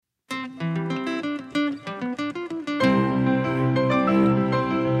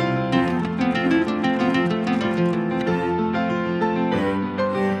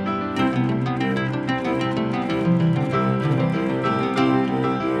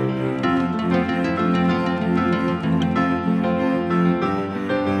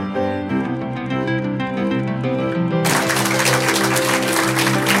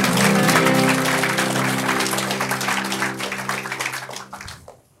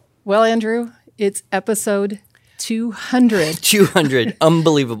Well, Andrew, it's episode 200. 200.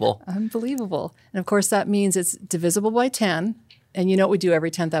 Unbelievable. Unbelievable. And of course, that means it's divisible by 10. And you know what we do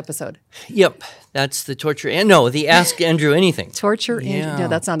every 10th episode? Yep. That's the torture. And no, the Ask Andrew Anything. Torture Andrew. No,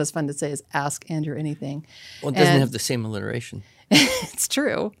 that's not as fun to say as Ask Andrew Anything. Well, it doesn't have the same alliteration. It's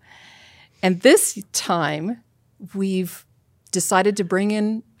true. And this time, we've decided to bring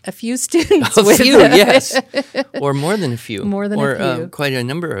in a few students. A few, yes. Or more than a few. More than a few. Or quite a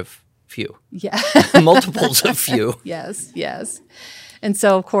number of few. Yeah. Multiples of few. Yes, yes. And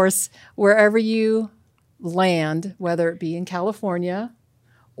so, of course, wherever you land, whether it be in California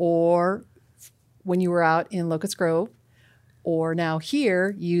or when you were out in Locust Grove or now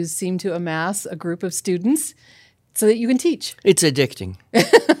here, you seem to amass a group of students so that you can teach. It's addicting.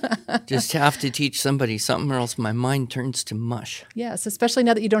 Just have to teach somebody something or else my mind turns to mush. Yes, especially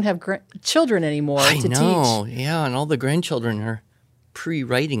now that you don't have children anymore to teach. I know, yeah, and all the grandchildren are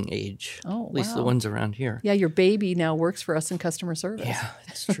pre-writing age. Oh, at least the ones around here. Yeah, your baby now works for us in customer service. Yeah,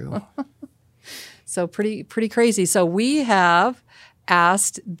 that's true. So pretty crazy. So we have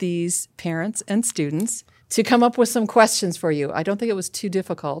asked these parents and students to come up with some questions for you. I don't think it was too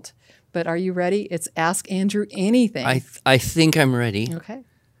difficult, but are you ready? It's Ask Andrew Anything. I think I'm ready. Okay.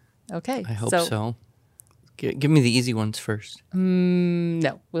 I hope so. Give me the easy ones first.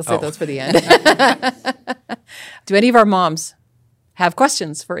 No, we'll save those for the end. Do any of our moms have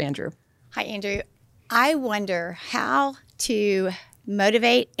questions for Andrew? Hi, Andrew. I wonder how to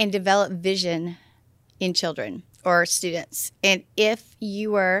motivate and develop vision in children or students. And if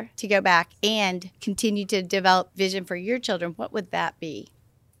you were to go back and continue to develop vision for your children, what would that be?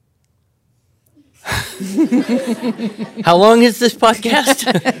 How long is this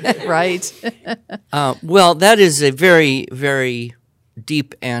podcast? Right. Well, that is a very, very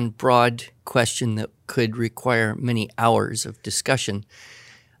deep and broad question that could require many hours of discussion,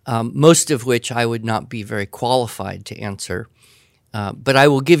 most of which I would not be very qualified to answer. But I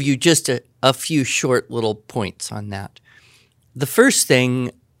will give you just a few short little points on that. The first thing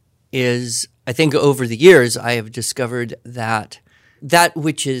is, I think over the years, I have discovered that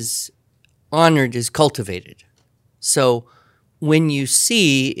which is honored is cultivated. So when you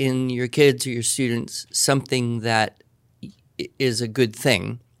see in your kids or your students something that is a good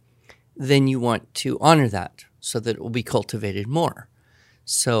thing, then you want to honor that so that it will be cultivated more.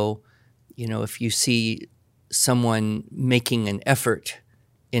 So, if you see someone making an effort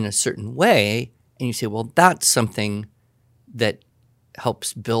in a certain way and you say, well, that's something that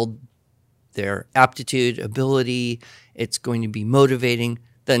helps build their aptitude, ability, it's going to be motivating,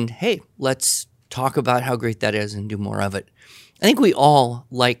 then, hey, let's talk about how great that is and do more of it. I think we all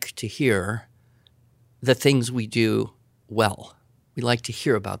like to hear the things we do well. We like to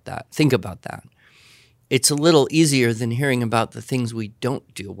hear about that, think about that. It's a little easier than hearing about the things we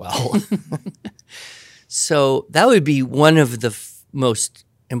don't do well. So that would be one of the most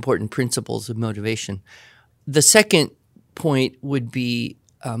important principles of motivation. The second point would be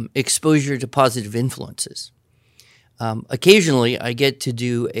exposure to positive influences. Occasionally, I get to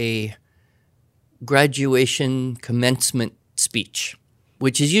do a graduation commencement speech,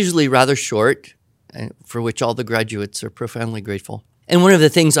 which is usually rather short, for which all the graduates are profoundly grateful. And one of the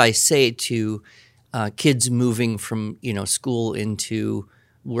things I say to kids moving from school into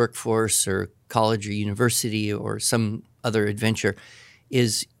workforce or college or university or some other adventure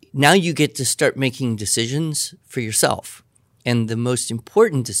is now you get to start making decisions for yourself. And the most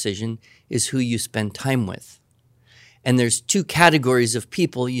important decision is who you spend time with. And there's two categories of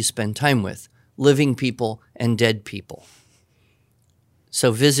people you spend time with, living people and dead people.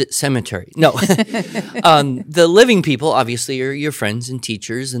 So visit cemetery. No. The living people, obviously, are your friends and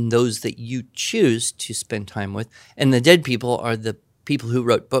teachers and those that you choose to spend time with. And the dead people are the people who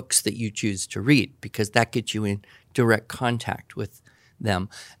wrote books that you choose to read because that gets you in direct contact with them.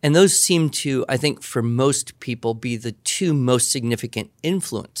 And those seem to, I think, for most people, be the two most significant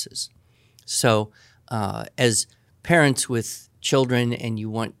influences. So as parents with children and you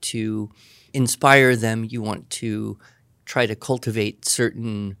want to inspire them, you want to try to cultivate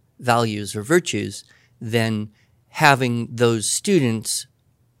certain values or virtues, then having those students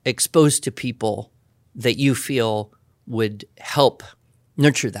exposed to people that you feel would help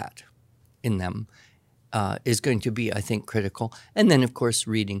nurture that in them is going to be, I think, critical. And then, of course,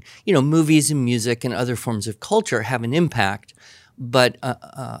 reading. Movies and music and other forms of culture have an impact, but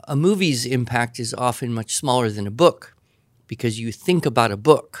a movie's impact is often much smaller than a book because you think about a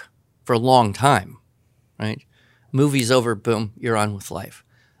book for a long time, right? Movie's over, boom, you're on with life.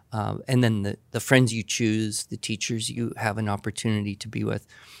 And then the friends you choose, the teachers you have an opportunity to be with.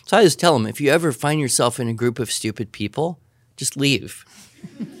 So I just tell them, if you ever find yourself in a group of stupid people, just leave.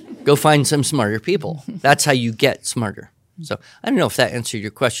 Go find some smarter people. That's how you get smarter. So I don't know if that answered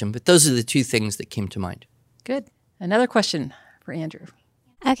your question, but those are the two things that came to mind. Good. Another question for Andrew.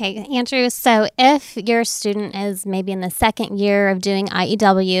 Okay, Andrew, so if your student is maybe in the second year of doing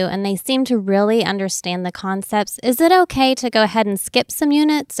IEW and they seem to really understand the concepts, is it okay to go ahead and skip some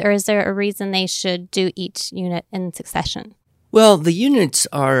units, or is there a reason they should do each unit in succession? Well, the units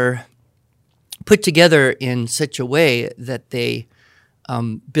are put together in such a way that they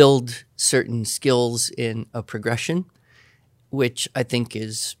build certain skills in a progression, which I think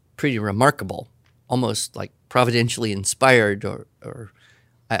is pretty remarkable, almost like providentially inspired, or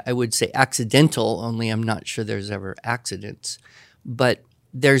I would say accidental, only I'm not sure there's ever accidents. But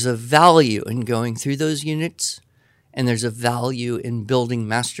there's a value in going through those units, and there's a value in building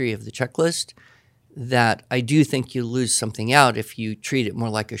mastery of the checklist that I do think you lose something out if you treat it more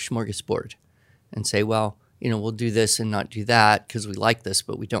like a smorgasbord and say, well, we'll do this and not do that because we like this,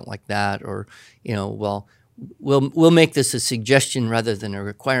 but we don't like that. Or, well, we'll make this a suggestion rather than a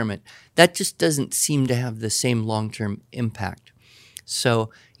requirement. That just doesn't seem to have the same long-term impact. So,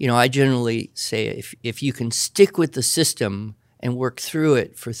 I generally say if you can stick with the system and work through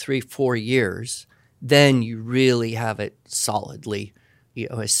it for 3-4 years, then you really have it solidly,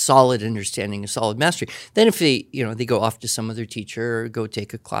 a solid understanding, a solid mastery. Then if they go off to some other teacher or go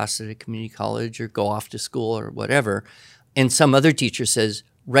take a class at a community college or go off to school or whatever, and some other teacher says,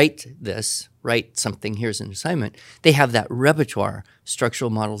 write something, here's an assignment, they have that repertoire,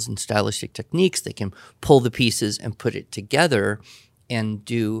 structural models and stylistic techniques. They can pull the pieces and put it together and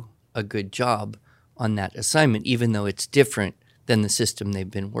do a good job on that assignment, even though it's different than the system they've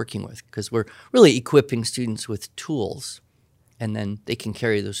been working with, because we're really equipping students with tools, and then they can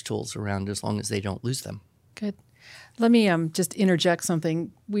carry those tools around as long as they don't lose them. Good. Let me just interject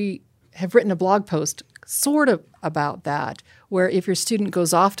something. We have written a blog post sort of about that, where if your student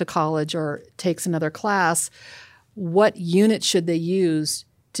goes off to college or takes another class, what unit should they use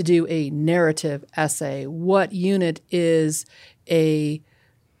to do a narrative essay? What unit is a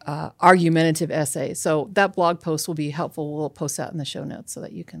argumentative essay? So that blog post will be helpful. We'll post that in the show notes so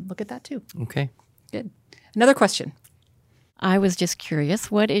that you can look at that too. Okay. Good. Another question. I was just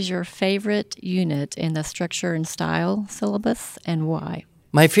curious, what is your favorite unit in the structure and style syllabus and why?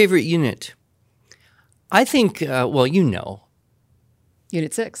 My favorite unit, I think, Unit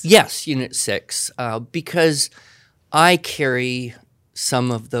 6. Yes, Unit 6, because I carry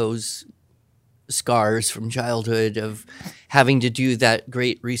some of those scars from childhood of having to do that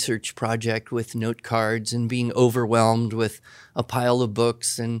great research project with note cards and being overwhelmed with a pile of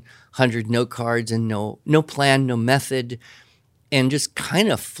books and 100 note cards and no plan, no method, and just kind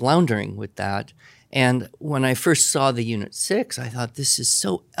of floundering with that. And when I first saw the Unit 6, I thought, this is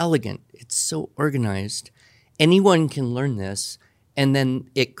so elegant. It's so organized. Anyone can learn this. And then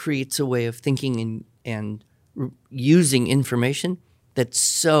it creates a way of thinking and using information that's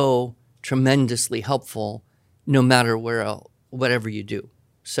so tremendously helpful no matter whatever you do.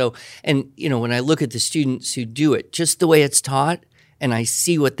 So, and when I look at the students who do it just the way it's taught, and I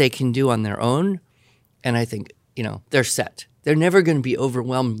see what they can do on their own, and I think, they're set. They're never going to be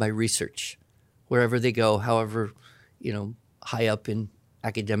overwhelmed by research wherever they go, however, high up in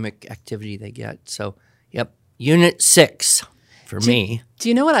academic activity they get. So, yep, Unit 6 for me. Do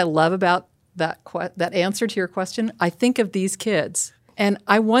you know what I love about that answer to your question? I think of these kids, and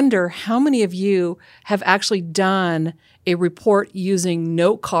I wonder how many of you have actually done a report using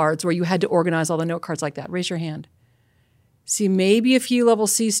note cards where you had to organize all the note cards like that. Raise your hand. See, maybe a few level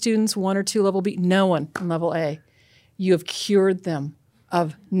C students, 1 or 2 level B, no one in level A. You have cured them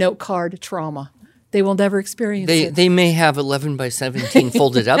of note card trauma. They will never experience it. They may have 11 by 17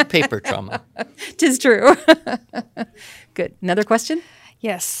 folded up paper trauma. 'Tis true. Good. Another question?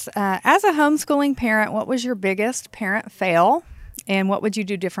 Yes. As a homeschooling parent, what was your biggest parent fail, and what would you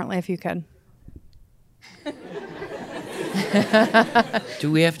do differently if you could?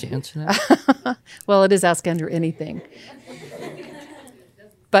 Do we have to answer that? Well, it is Ask Andrew Anything.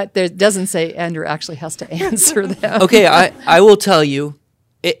 But it doesn't say Andrew actually has to answer them. Okay, I will tell you,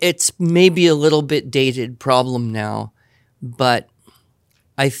 it's maybe a little bit dated problem now, but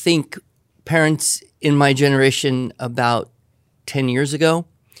I think parents in my generation about 10 years ago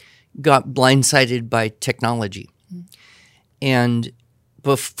got blindsided by technology. And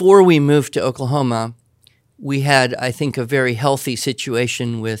before we moved to Oklahoma, we had, I think, a very healthy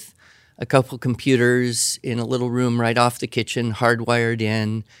situation with a couple computers in a little room right off the kitchen, hardwired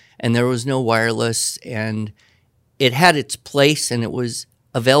in, and there was no wireless, and it had its place, and it was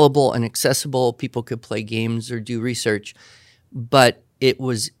available and accessible. People could play games or do research, but it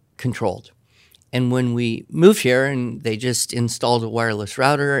was controlled. And when we moved here, and they just installed a wireless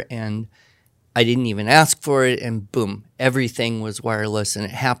router, and I didn't even ask for it, and boom, everything was wireless, and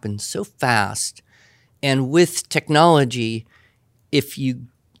it happened so fast. And with technology, if you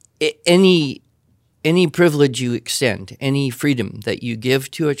any privilege you extend, any freedom that you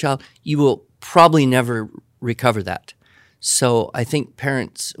give to a child, you will probably never recover that. So I think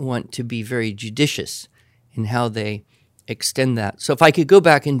parents want to be very judicious in how they extend that. So if I could go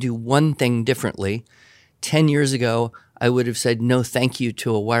back and do one thing differently, 10 years ago, I would have said no thank you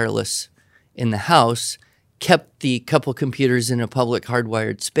to a wireless in the house, kept the couple computers in a public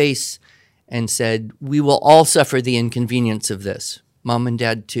hardwired space, and said, we will all suffer the inconvenience of this, mom and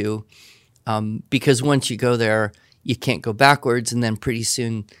dad too, because once you go there, you can't go backwards, and then pretty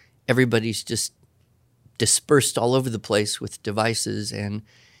soon everybody's just dispersed all over the place with devices, and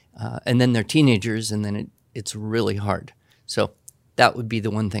then they're teenagers, and then it's really hard. So that would be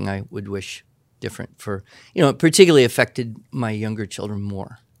the one thing I would wish different for, it particularly affected my younger children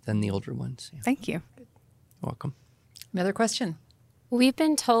more than the older ones. Yeah. Thank you. You're welcome. Another question. We've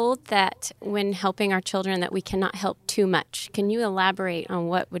been told that when helping our children that we cannot help too much. Can you elaborate on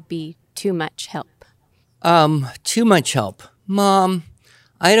what would be too much help? Too much help. Mom,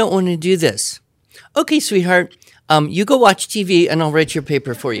 I don't want to do this. Okay, sweetheart, you go watch TV and I'll write your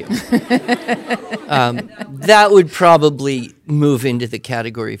paper for you. That would probably move into the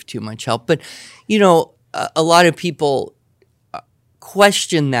category of too much help. But, a lot of people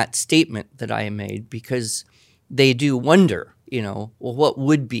question that statement that I made because they do wonder, well, what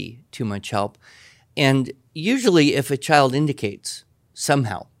would be too much help? And usually if a child indicates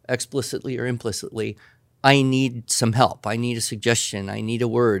somehow, explicitly or implicitly, I need some help, I need a suggestion, I need a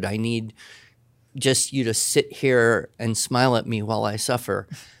word, I need just you to sit here and smile at me while I suffer,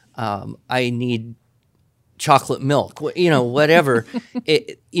 I need chocolate milk, whatever.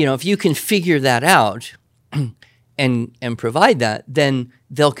 If you can figure that out and provide that, then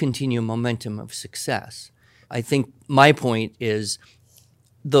they'll continue momentum of success. I think my point is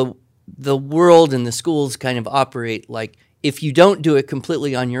the world and the schools kind of operate like if you don't do it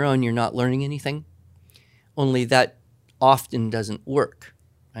completely on your own, you're not learning anything. Only that often doesn't work,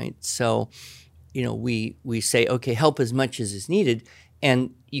 right? So, we say, okay, help as much as is needed.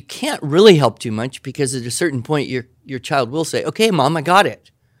 And you can't really help too much because at a certain point, your child will say, okay, Mom, I got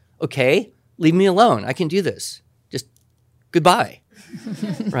it. Okay, leave me alone. I can do this. Just goodbye,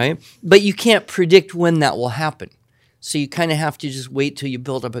 right? But you can't predict when that will happen. So you kind of have to just wait till you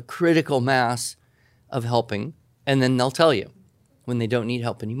build up a critical mass of helping, and then they'll tell you when they don't need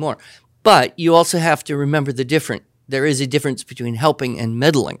help anymore. But you also have to remember there is a difference between helping and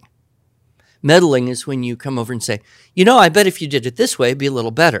meddling. Meddling is when you come over and say, I bet if you did it this way, it'd be a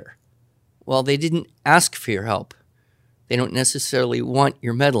little better. Well, they didn't ask for your help. They don't necessarily want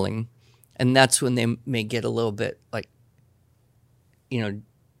your meddling. And that's when they may get a little bit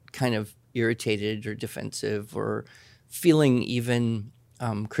kind of irritated or defensive or feeling even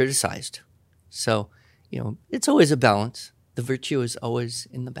criticized. So, it's always a balance. The virtue is always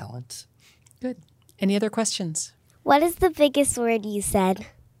in the balance. Good. Any other questions? What is the biggest word you said?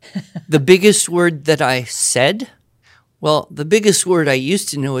 The biggest word that I said? Well, the biggest word I used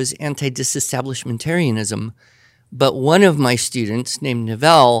to know is anti-disestablishmentarianism, but one of my students named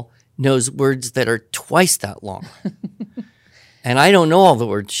Novelle knows words that are twice that long. And I don't know all the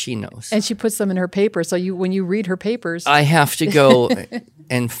words she knows. And she puts them in her paper. So when you read her papers, I have to go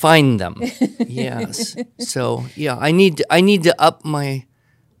and find them. Yes. So yeah, I need to up my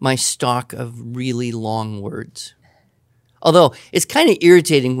stock of really long words. Although it's kind of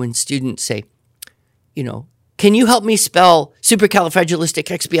irritating when students say, can you help me spell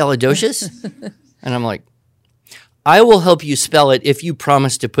supercalifragilisticexpialidocious? And I'm like, I will help you spell it if you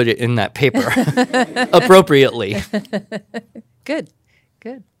promise to put it in that paper appropriately. Good.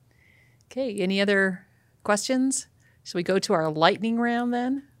 Okay, any other questions? Shall we go to our lightning round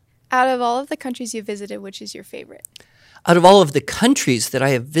then? Out of all of the countries you visited, which is your favorite? Out of all of the countries that I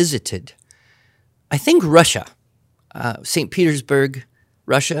have visited, I think Russia. St. Petersburg,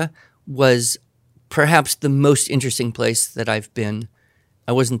 Russia, was perhaps the most interesting place that I've been.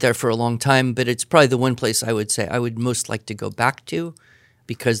 I wasn't there for a long time, but it's probably the one place I would say I would most like to go back to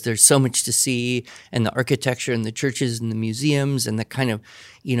because there's so much to see, and the architecture and the churches and the museums and the kind of,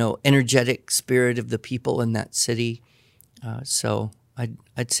 energetic spirit of the people in that city. So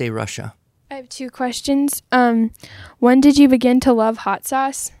I'd say Russia. I have two questions. When did you begin to love hot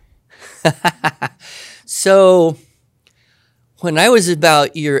sauce? So when I was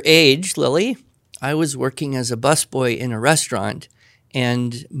about your age, Lily, I was working as a busboy in a restaurant,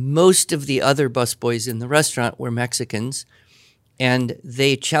 and most of the other busboys in the restaurant were Mexicans. and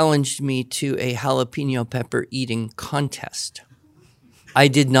they challenged me to a jalapeno pepper eating contest. I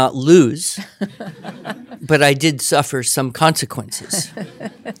did not lose, but I did suffer some consequences.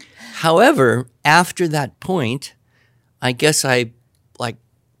 However, after that point, I guess I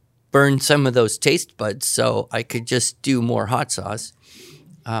burned some of those taste buds so I could just do more hot sauce.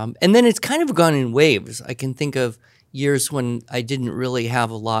 And then it's kind of gone in waves. I can think of years when I didn't really have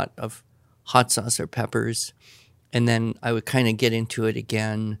a lot of hot sauce or peppers, and then I would kind of get into it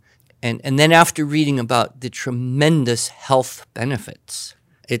again. And then after reading about the tremendous health benefits,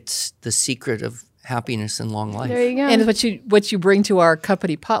 it's the secret of happiness and long life. There you go. And what you bring to our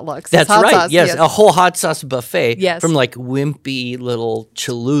company potlucks. That's hot right. Sauce. Yes, a whole hot sauce buffet. Yes. From wimpy little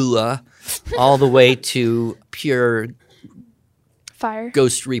Cholula all the way to pure Fire.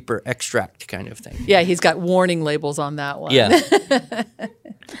 Ghost Reaper extract kind of thing. Yeah, he's got warning labels on that one. Yeah.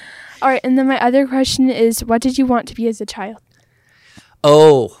 All right, and then my other question is, what did you want to be as a child?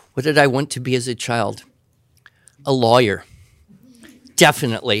 Oh, what did I want to be as a child? A lawyer.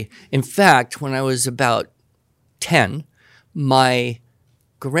 Definitely. In fact, when I was about 10, my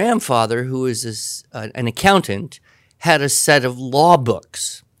grandfather, who was an accountant, had a set of law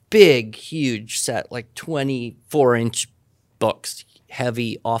books. Big, huge set, 24-inch books,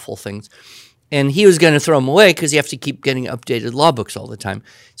 heavy, awful things. And he was going to throw them away because you have to keep getting updated law books all the time.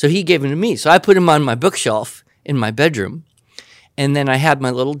 So he gave them to me. So I put them on my bookshelf in my bedroom. And then I had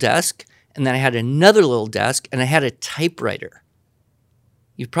my little desk. And then I had another little desk. And I had a typewriter.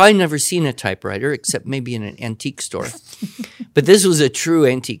 You've probably never seen a typewriter except maybe in an antique store. But this was a true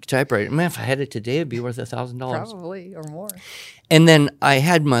antique typewriter. Man, if I had it today, it'd be worth $1,000. Probably, or more. And then I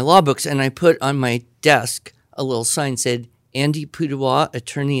had my law books. And I put on my desk a little sign that said, Andy Pudewa,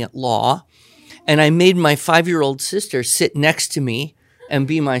 attorney at law. And I made my 5-year-old sister sit next to me and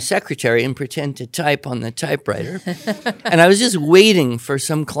be my secretary and pretend to type on the typewriter. And I was just waiting for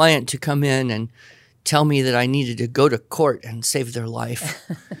some client to come in and tell me that I needed to go to court and save their life.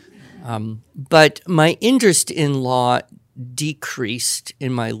 But my interest in law decreased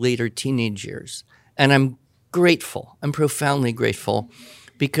in my later teenage years. And I'm grateful. I'm profoundly grateful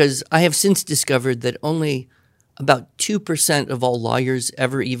because I have since discovered that only about 2% of all lawyers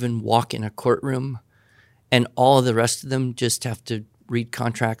ever even walk in a courtroom, and all of the rest of them just have to read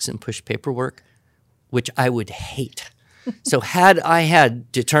contracts and push paperwork, which I would hate. So had I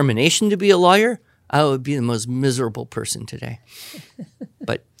had determination to be a lawyer, I would be the most miserable person today.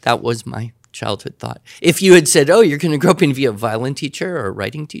 But that was my childhood thought. If you had said, oh, you're going to grow up and be a violin teacher or a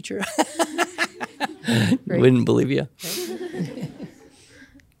writing teacher, I wouldn't believe you.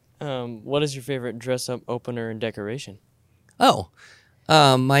 What is your favorite dress-up opener and decoration? Oh,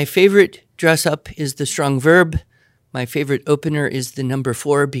 my favorite dress-up is the strong verb. My favorite opener is the number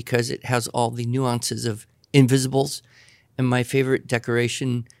 4 because it has all the nuances of invisibles. And my favorite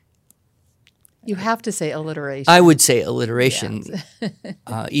decoration... You have to say alliteration. I would say alliteration,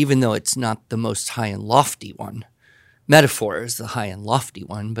 even though it's not the most high and lofty one. Metaphor is the high and lofty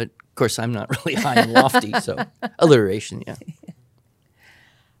one, but of course I'm not really high and lofty, so alliteration, yeah.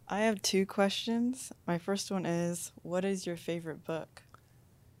 I have 2 questions. My first one is, what is your favorite book?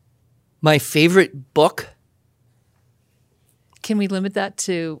 My favorite book? Can we limit that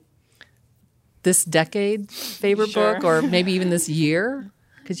to this decade favorite book or maybe even this year?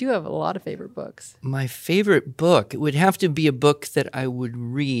 Because you have a lot of favorite books. My favorite book, it would have to be a book that I would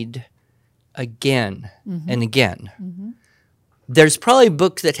read again and again. There's probably a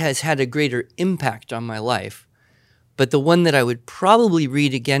book that has had a greater impact on my life, but the one that I would probably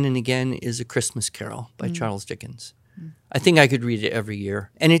read again and again is A Christmas Carol by Charles Dickens. I think I could read it every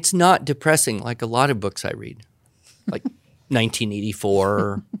year. And it's not depressing like a lot of books I read, like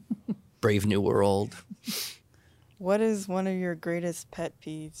 1984, Brave New World. What is one of your greatest pet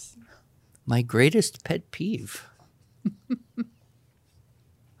peeves? My greatest pet peeve?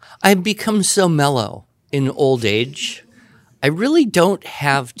 I've become so mellow in old age. I really don't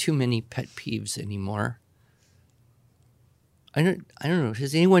have too many pet peeves anymore. I don't know.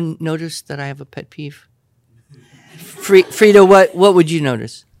 Has anyone noticed that I have a pet peeve? Frida, what would you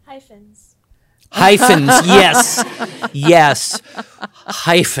notice? Hyphens. Hyphens, yes. Yes.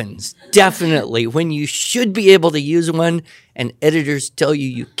 Hyphens, definitely. When you should be able to use one and editors tell you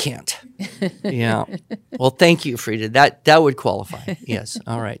you can't. Yeah. Well, thank you, Frida. That would qualify. Yes.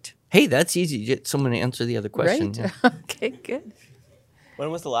 All right. Hey, that's easy to get someone to answer the other question. Great. Yeah. Okay, good.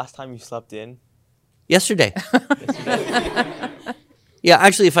 When was the last time you slept in? Yesterday. Yeah,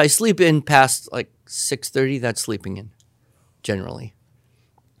 actually, if I sleep in past 6:30, that's sleeping in, generally.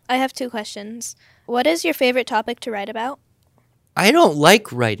 I have 2 questions. What is your favorite topic to write about? I don't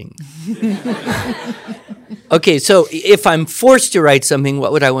like writing. Okay, so if I'm forced to write something,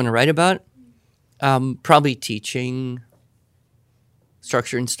 what would I want to write about? Probably teaching,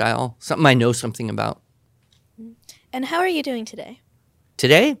 structure and style, something I know something about. And how are you doing today?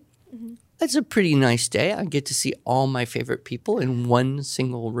 Today? It's a pretty nice day. I get to see all my favorite people in one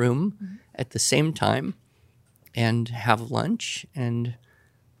single room at the same time and have lunch. And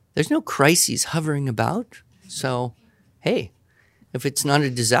there's no crises hovering about. So, hey, if it's not a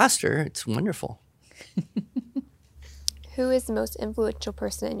disaster, it's wonderful. Who is the most influential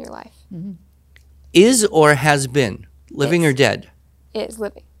person in your life? Is or has been, living or dead? Is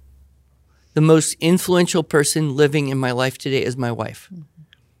living. The most influential person living in my life today is my wife,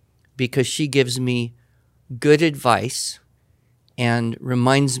 because she gives me good advice and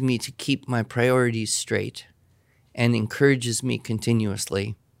reminds me to keep my priorities straight and encourages me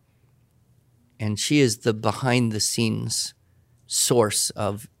continuously. And she is the behind-the-scenes source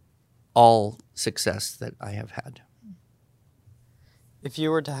of all success that I have had. If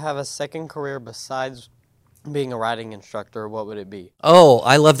you were to have a second career besides being a writing instructor, what would it be? Oh,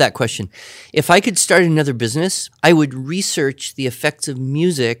 I love that question. If I could start another business, I would research the effects of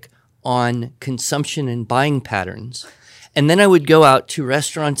music on consumption and buying patterns. And then I would go out to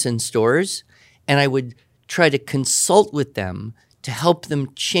restaurants and stores, and I would try to consult with them to help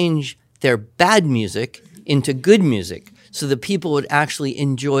them change their bad music into good music, so that people would actually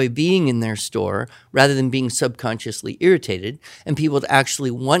enjoy being in their store rather than being subconsciously irritated, and people would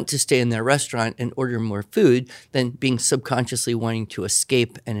actually want to stay in their restaurant and order more food than being subconsciously wanting to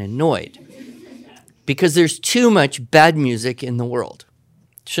escape and annoyed. Because there's too much bad music in the world.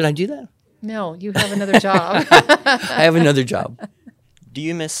 Should I do that? No, you have another job. I have another job. Do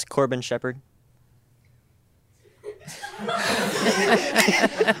you miss Corbin Shepherd?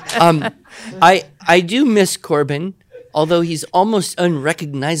 I do miss Corbin, although he's almost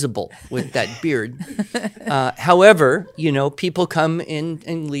unrecognizable with that beard. However, you know, people come in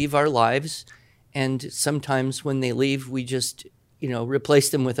and leave our lives, and sometimes when they leave, we just, you know, replace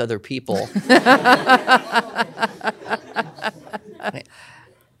them with other people.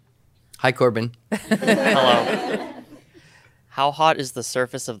 Hi, Corbin. Hello. How hot is the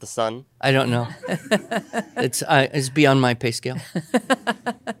surface of the sun? I don't know. It's beyond my pay scale.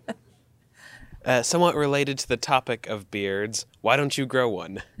 Somewhat related to the topic of beards, why don't you grow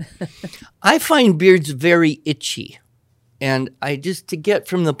one? I find beards very itchy. And to get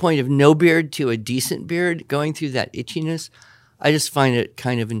from the point of no beard to a decent beard, going through that itchiness, I just find it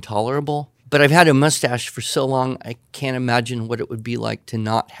kind of intolerable. But I've had a mustache for so long, I can't imagine what it would be like to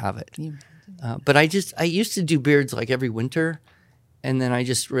not have it. But I used to do beards like every winter, and then I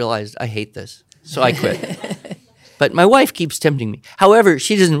just realized I hate this. So I quit. But my wife keeps tempting me. However,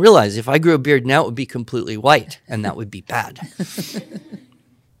 she doesn't realize if I grew a beard now, it would be completely white, and that would be bad.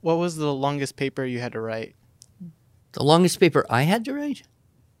 What was the longest paper you had to write? The longest paper I had to write?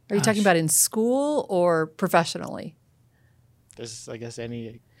 Are you talking about in school or professionally? There's, I guess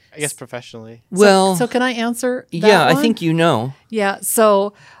professionally. Well, so can I answer that yeah, one? I think you know. Yeah,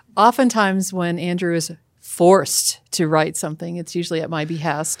 so oftentimes when Andrew is forced to write something, it's usually at my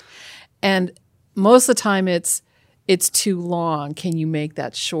behest. And most of the time it's too long. Can you make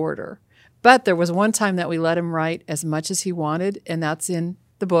that shorter? But there was one time that we let him write as much as he wanted, and that's in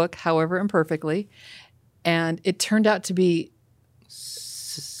the book, However Imperfectly. And it turned out to be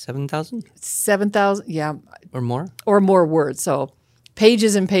 7,000? 7,000, yeah. Or more? Or more words. So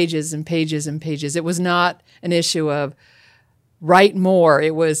pages and pages and pages and pages. It was not an issue of write more.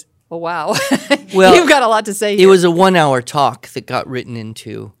 It was, oh, wow. Well, you've got a lot to say here. It was a 1-hour talk that got written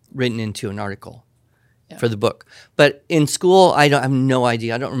into an article for the book. But in school, I have no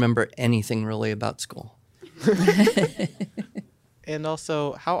idea. I don't remember anything really about school. And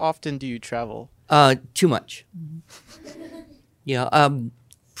also, how often do you travel? Too much. Yeah,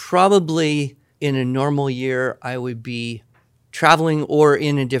 probably in a normal year, I would be traveling or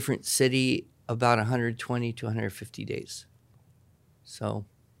in a different city about 120 to 150 days. So,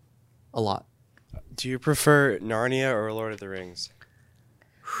 a lot. Do you prefer Narnia or Lord of the Rings?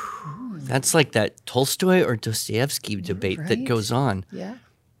 That's like that Tolstoy or Dostoevsky debate that goes on. Yeah.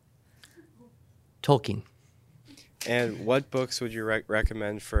 Tolkien. And what books would you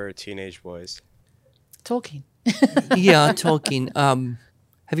recommend for teenage boys? Tolkien. Yeah, Tolkien.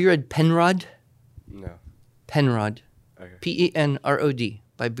 Have you read Penrod? No. Penrod. Okay. Penrod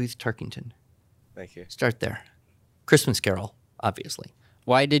by Booth Tarkington. Thank you. Start there. Christmas Carol, obviously.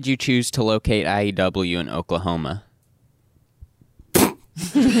 Why did you choose to locate IEW in Oklahoma?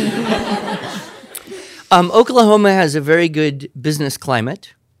 Oklahoma has a very good business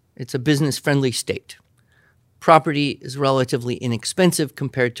climate. It's a business-friendly state. Property is relatively inexpensive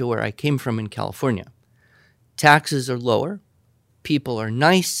compared to where I came from in California. taxes are lower, people are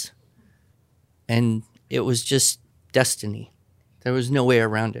nice, and it was just destiny. There was no way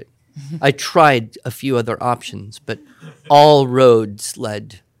around it. I tried a few other options, but all roads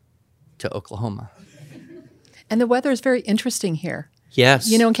led to Oklahoma. And the weather is very interesting here. Yes.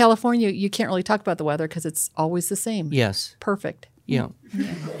 You know, in California, you can't really talk about the weather because it's always the same. Yes. Perfect. Yeah.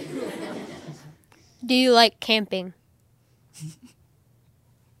 Do you like camping?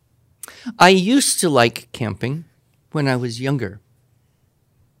 I used to like camping when I was younger.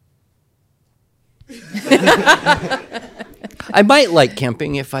 I might like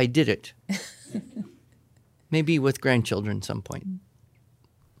camping if I did it. Maybe with grandchildren some point.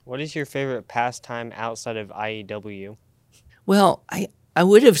 What is your favorite pastime outside of IEW? Well, I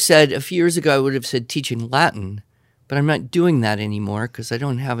would have said, a few years ago, I would have said teaching Latin, but I'm not doing that anymore because I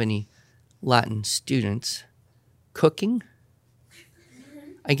don't have any Latin students. Cooking,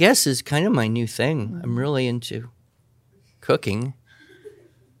 I guess, is kind of my new thing. I'm really into cooking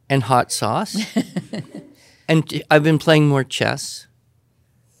and hot sauce. And I've been playing more chess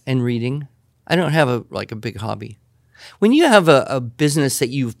and reading. I don't have a big hobby. When you have a business that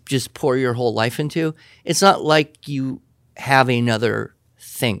you just pour your whole life into, it's not like you have another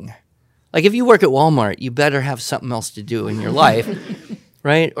thing. Like if you work at Walmart, you better have something else to do in your life,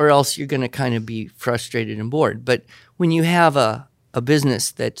 right? Or else you're going to kind of be frustrated and bored. But when you have a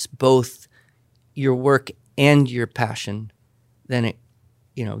business that's both your work and your passion, then it,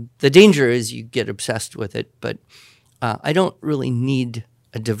 the danger is you get obsessed with it. But I don't really need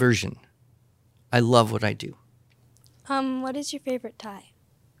a diversion. I love what I do. What is your favorite tie?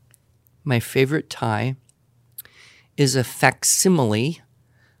 My favorite tie is a facsimile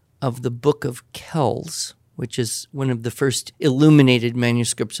of the Book of Kells, which is one of the first illuminated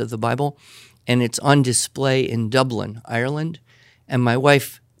manuscripts of the Bible, and it's on display in Dublin, Ireland. And my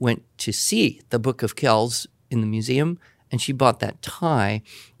wife went to see the Book of Kells in the museum, and she bought that tie,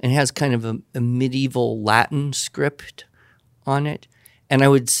 and it has kind of a medieval Latin script on it. And I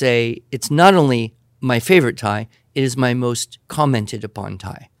would say it's not only my favorite tie, it is my most commented upon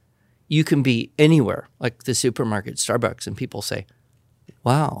tie. You can be anywhere, like the supermarket, Starbucks, and people say,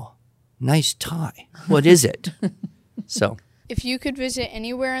 wow, nice tie. What is it? So. If you could visit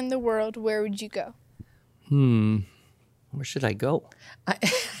anywhere in the world, where would you go? Where should I go?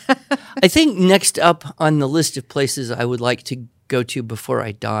 I think next up on the list of places I would like to go to before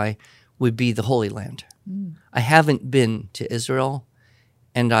I die would be the Holy Land. I haven't been to Israel,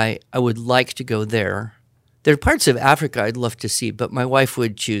 and I would like to go there. There are parts of Africa I'd love to see, but my wife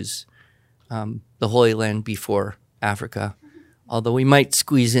would choose the Holy Land before Africa, although we might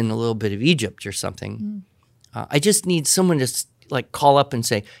squeeze in a little bit of Egypt or something. I just need someone to call up and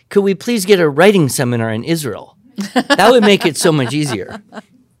say, could we please get a writing seminar in Israel? That would make it so much easier.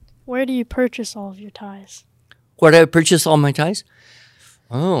 Where do you purchase all of your ties? Where do I purchase all my ties?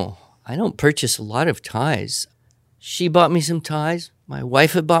 Oh, I don't purchase a lot of ties. She bought me some ties. My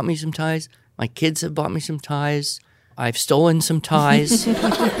wife had bought me some ties. My kids have bought me some ties. I've stolen some ties.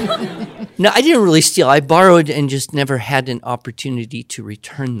 No, I didn't really steal. I borrowed and just never had an opportunity to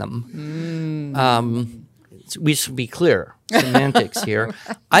return them. We should be clear. Semantics here.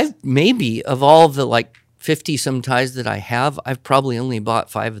 I've maybe, of all the 50-some ties that I have, I've probably only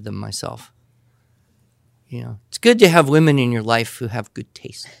bought 5 of them myself. It's good to have women in your life who have good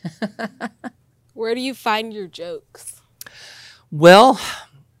taste. Where do you find your jokes? Well,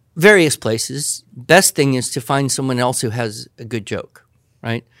 various places. Best thing is to find someone else who has a good joke,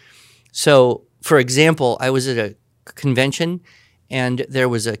 right? So, for example, I was at a convention and there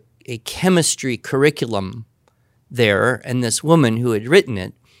was a chemistry curriculum there and this woman who had written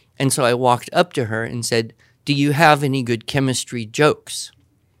it. And so I walked up to her and said, do you have any good chemistry jokes?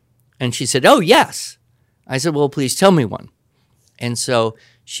 And she said, oh, yes. I said, well, please tell me one. And so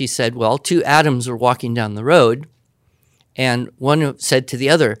she said, well, 2 atoms were walking down the road, and one said to the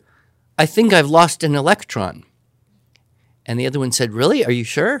other, I think I've lost an electron. And the other one said, really? Are you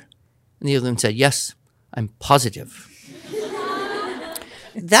sure? And the other one said, yes, I'm positive.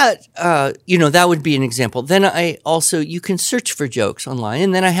 That, that would be an example. Then you can search for jokes online,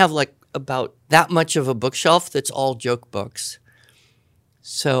 and then I have about that much of a bookshelf that's all joke books.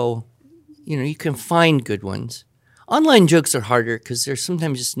 So, you can find good ones. Online jokes are harder because they're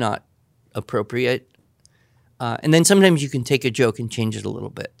sometimes just not appropriate. And then sometimes you can take a joke and change it a little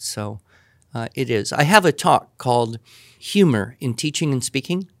bit. So it is. I have a talk called Humor in Teaching and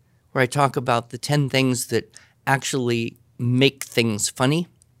Speaking, where I talk about the 10 things that actually make things funny.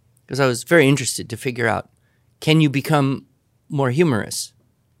 Because I was very interested to figure out, can you become more humorous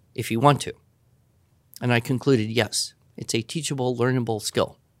if you want to? And I concluded, yes, it's a teachable, learnable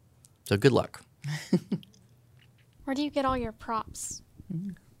skill. So good luck. Where do you get all your props?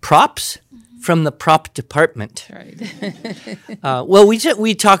 Props from the prop department. Right. Well,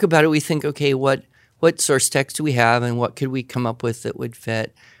 we talk about it. We think, okay, what source text do we have, and what could we come up with that would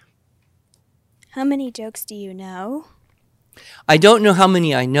fit? How many jokes do you know? I don't know how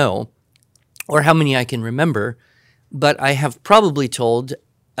many I know or how many I can remember, but I have probably told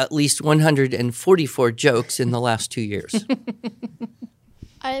at least 144 jokes in the last 2 years.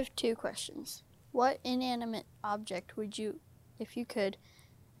 I have 2 questions. What inanimate object would you, if you could,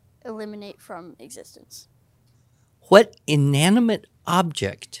 eliminate from existence? What inanimate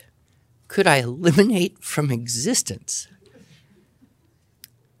object could I eliminate from existence?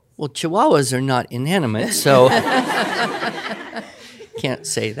 Well, chihuahuas are not inanimate, so can't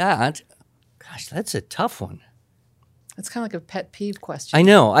say that. Gosh, that's a tough one. It's kind of like a pet peeve question. I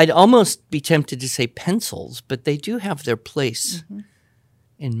know. I'd almost be tempted to say pencils, but they do have their place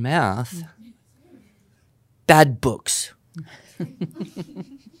in math. Bad books.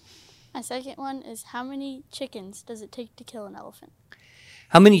 My second one is, how many chickens does it take to kill an elephant?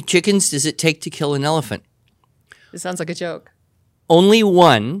 How many chickens does it take to kill an elephant? It sounds like a joke. Only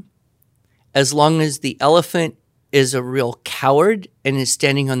one, as long as the elephant is a real coward and is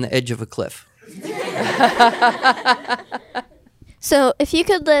standing on the edge of a cliff. So, if you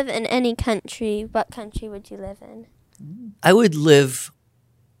could live in any country, what country would you live in? I would live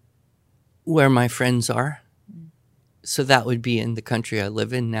where my friends are. So that would be in the country I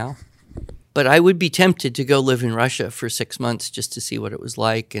live in now. But I would be tempted to go live in Russia for 6 months just to see what it was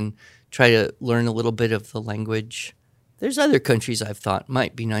like and try to learn a little bit of the language. There's other countries I've thought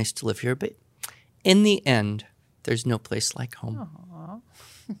might be nice to live here, but in the end, there's no place like home. Aww.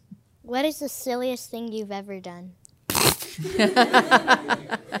 What is the silliest thing you've ever done?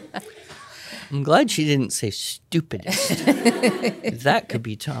 I'm glad she didn't say stupidest. That could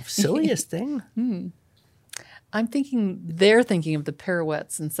be tough. Silliest thing? They're thinking of the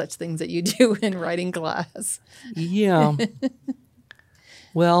pirouettes and such things that you do in writing class. Yeah.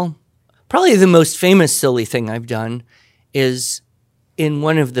 Well, probably the most famous silly thing I've done is in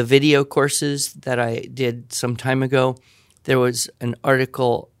one of the video courses that I did some time ago, there was an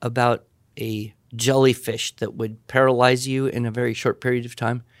article about a jellyfish that would paralyze you in a very short period of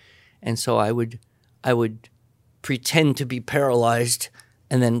time. And so I would pretend to be paralyzed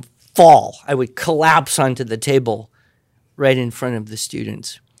and then fall. I would collapse onto the table right in front of the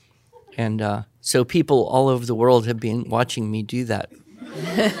students. And so people all over the world have been watching me do that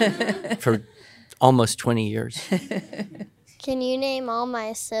for almost 20 years. Can you name all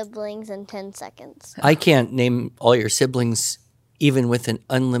my siblings in 10 seconds? I can't name all your siblings even with an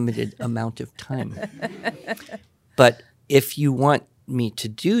unlimited amount of time. But if you want me to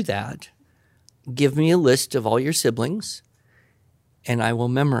do that, give me a list of all your siblings and I will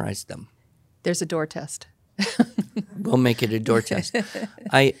memorize them. There's a door test. We'll make it a door test.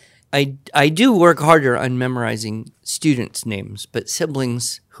 I do work harder on memorizing students' names, but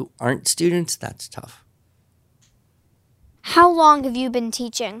siblings who aren't students, that's tough. How long have you been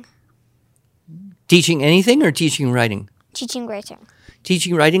teaching? Teaching anything or teaching writing? Teaching writing.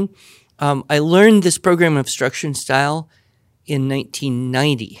 Teaching writing. I learned this program of structure and style in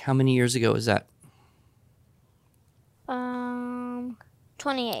 1990. How many years ago was that?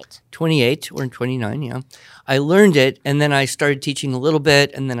 28. 28 or 29, yeah. I learned it, and then I started teaching a little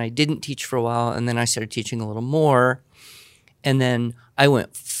bit, and then I didn't teach for a while, and then I started teaching a little more. And then I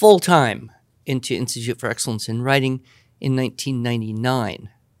went full-time into Institute for Excellence in Writing in 1999.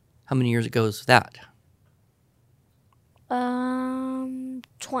 How many years ago was that?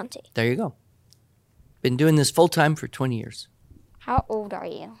 20. There you go. Been doing this full-time for 20 years. How old are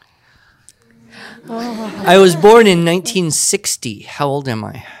you? I was born in 1960. How old am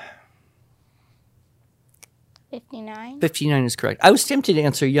I? 59. 59 is correct. I was tempted to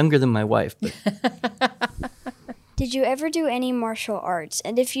answer younger than my wife. But Did you ever do any martial arts?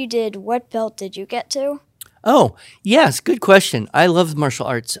 And if you did, what belt did you get to? Oh, yes, good question. I love martial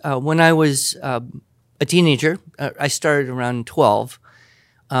arts. When I was a teenager, I started around 12.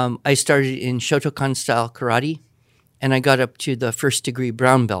 I started in Shotokan-style karate, and I got up to the first degree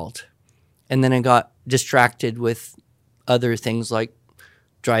brown belt. And then I got distracted with other things like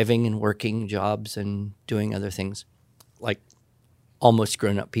driving and working jobs and doing other things like almost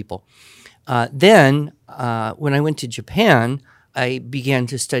grown-up people. Then when I went to Japan, I began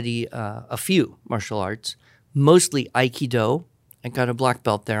to study a few martial arts, mostly Aikido. I got a black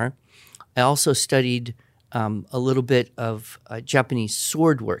belt there. I also studied a little bit of Japanese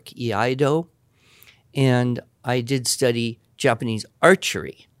sword work, Iaido, and I did study Japanese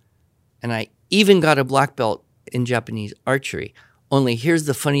archery. And I even got a black belt in Japanese archery. Only here's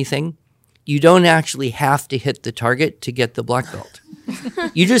the funny thing. you don't actually have to hit the target to get the black belt.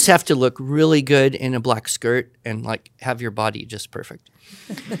 You just have to look really good in a black skirt and like have your body just perfect.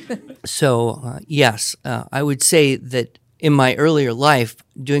 So yes, I would say that in my earlier life,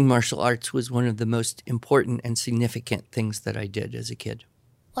 doing martial arts was one of the most important and significant things that I did as a kid.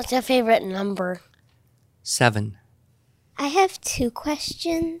 What's your favorite number? 7. I have 2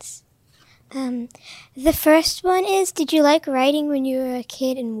 questions. The first one is, did you like writing when you were a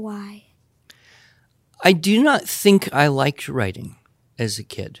kid and why? I do not think I liked writing as a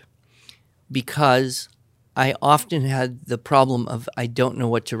kid because I often had the problem of I don't know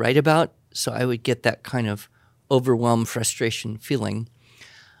what to write about, so I would get that kind of overwhelmed frustration feeling.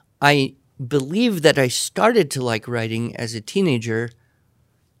 I believe that I started to like writing as a teenager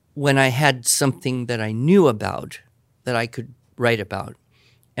when I had something that I knew about that I could write about.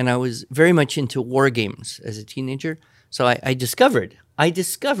 And I was very much into war games as a teenager. So I discovered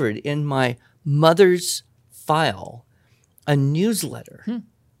in my mother's file a newsletter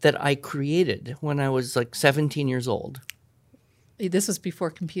that I created when I was like 17 years old. This was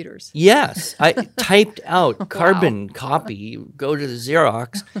before computers. Yes. I typed out carbon copy, go to the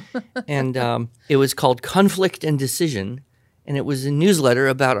Xerox, and it was called Conflict and Decision, and it was a newsletter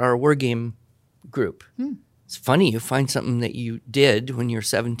about our war game group. It's funny, you find something that you did when you're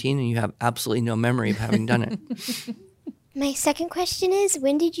 17 and you have absolutely no memory of having done it. My second question is,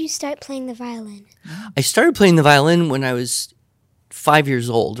 when did you start playing the violin? I started playing the violin when I was 5 years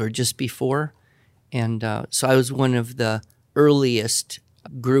old or just before. And so I was one of the earliest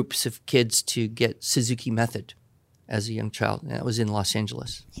groups of kids to get Suzuki Method as a young child. And that was in Los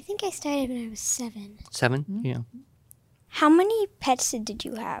Angeles. I think I started when I was 7. 7? Yeah. How many pets did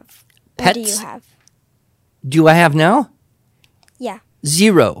you have? Pets? Or do you have? Do I have now? Yeah.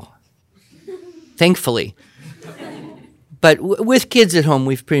 0. Thankfully. But with kids at home,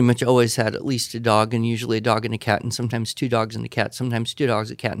 we've pretty much always had at least a dog, and usually a dog and a cat, and sometimes 2 dogs and a cat, sometimes 2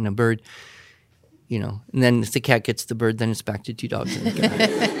 dogs, a cat, and a bird. You know, and then if the cat gets the bird, then it's back to 2 dogs and a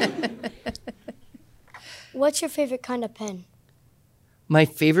cat. What's your favorite kind of pen? My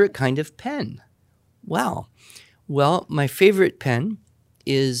favorite kind of pen? Wow. Well, my favorite pen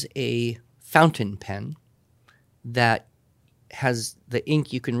is a fountain pen that has the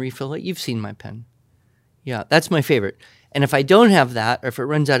ink, you can refill it. You've seen my pen. Yeah, that's my favorite. And if I don't have that, or if it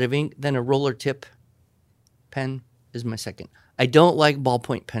runs out of ink, then a roller tip pen is my second. I don't like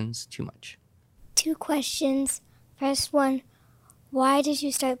ballpoint pens too much. 2 questions. First one, why did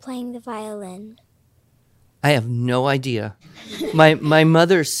you start playing the violin? I have no idea. My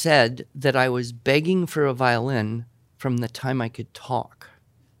mother said that I was begging for a violin from the time I could talk.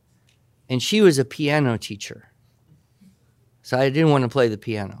 And she was a piano teacher. So I didn't want to play the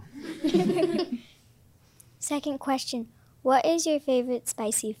piano. Second question, what is your favorite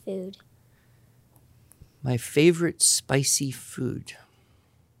spicy food? My favorite spicy food?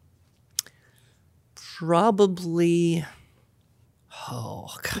 Probably,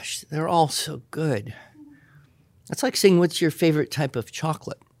 oh gosh, they're all so good. That's like saying, what's your favorite type of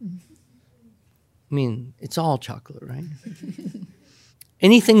chocolate? I mean, it's all chocolate, right?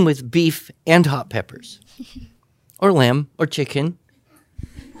 Anything with beef and hot peppers. Or lamb, or chicken.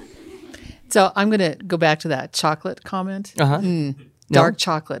 So I'm going to go back to that chocolate comment. Dark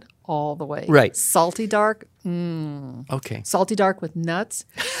chocolate all the way. Right. Salty dark. Okay. Salty dark with nuts.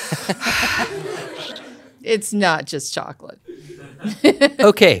 It's not just chocolate.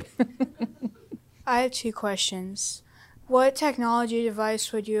 Okay. I have 2 questions. What technology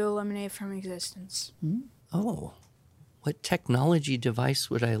device would you eliminate from existence? Oh, what technology device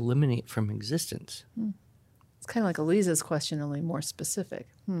would I eliminate from existence? It's kind of like Eliza's question, only more specific.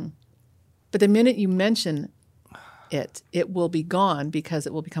 But the minute you mention it, it will be gone because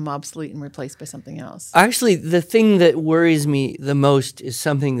it will become obsolete and replaced by something else. Actually, the thing that worries me the most is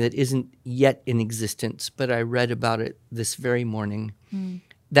something that isn't yet in existence, but I read about it this very morning.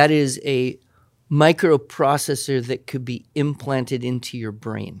 That is a microprocessor that could be implanted into your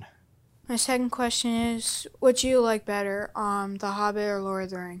brain. My second question is, what do you like better, The Hobbit or Lord of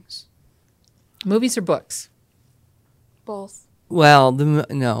the Rings? Movies or books? Both. Well,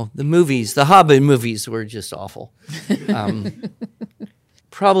 the movies, the Hobbit movies were just awful.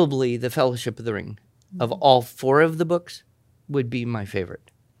 Probably The Fellowship of the Ring, of all 4 of the books, would be my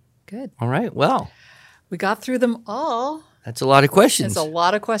favorite. Good. All right, well. We got through them all. That's a lot of questions. It's a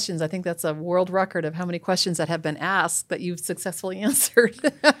lot of questions. I think that's a world record of how many questions that have been asked that you've successfully answered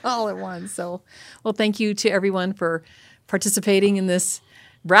all at once. So, well, thank you to everyone for participating in this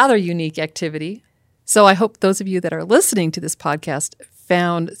rather unique activity. So I hope those of you that are listening to this podcast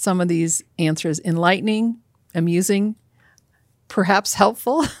found some of these answers enlightening, amusing, perhaps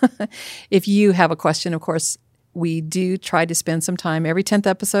helpful. If you have a question, of course, we do try to spend some time every 10th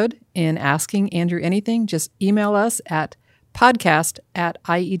episode in asking Andrew anything. Just email us at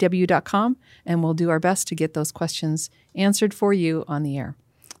podcast@iew.com, and we'll do our best to get those questions answered for you on the air.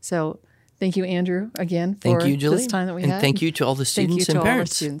 So thank you, Andrew, again, for Thank you, Julie. this time that we And had. thank you to all the students Thank you to and all our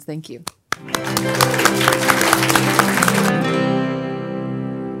parents. students. Thank you.